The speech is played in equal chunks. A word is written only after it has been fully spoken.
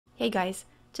Hey guys,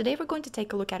 today we're going to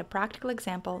take a look at a practical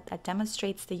example that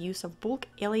demonstrates the use of bulk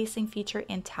aliasing feature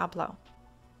in Tableau.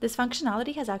 This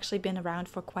functionality has actually been around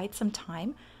for quite some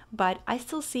time, but I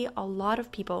still see a lot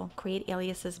of people create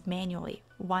aliases manually,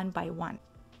 one by one.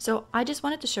 So I just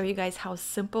wanted to show you guys how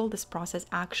simple this process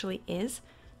actually is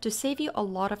to save you a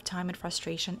lot of time and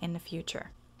frustration in the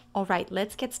future. Alright,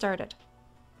 let's get started.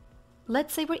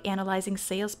 Let's say we're analyzing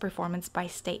sales performance by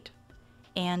state,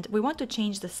 and we want to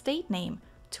change the state name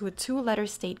to a 2-letter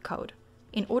state code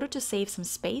in order to save some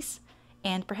space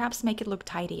and perhaps make it look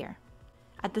tidier.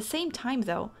 At the same time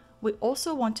though, we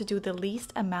also want to do the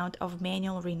least amount of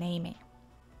manual renaming.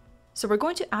 So we're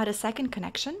going to add a second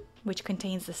connection which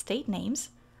contains the state names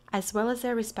as well as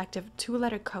their respective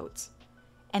 2-letter codes.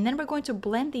 And then we're going to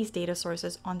blend these data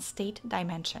sources on state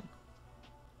dimension.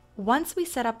 Once we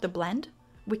set up the blend,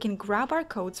 we can grab our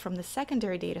codes from the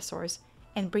secondary data source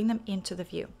and bring them into the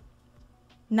view.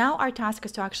 Now our task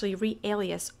is to actually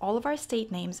re-alias all of our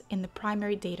state names in the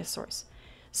primary data source.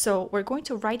 So we're going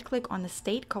to right-click on the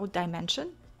state code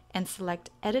dimension and select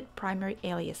Edit Primary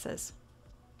Aliases.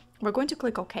 We're going to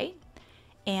click OK,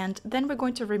 and then we're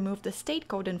going to remove the state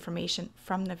code information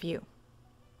from the view.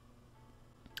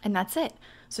 And that's it.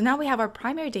 So now we have our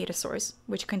primary data source,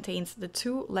 which contains the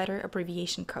 2-letter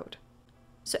abbreviation code.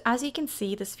 So as you can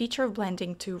see, this feature of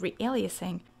blending to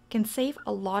re-aliasing can save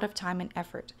a lot of time and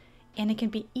effort, and it can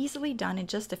be easily done in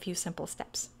just a few simple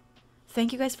steps.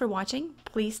 Thank you guys for watching.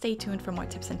 Please stay tuned for more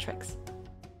tips and tricks.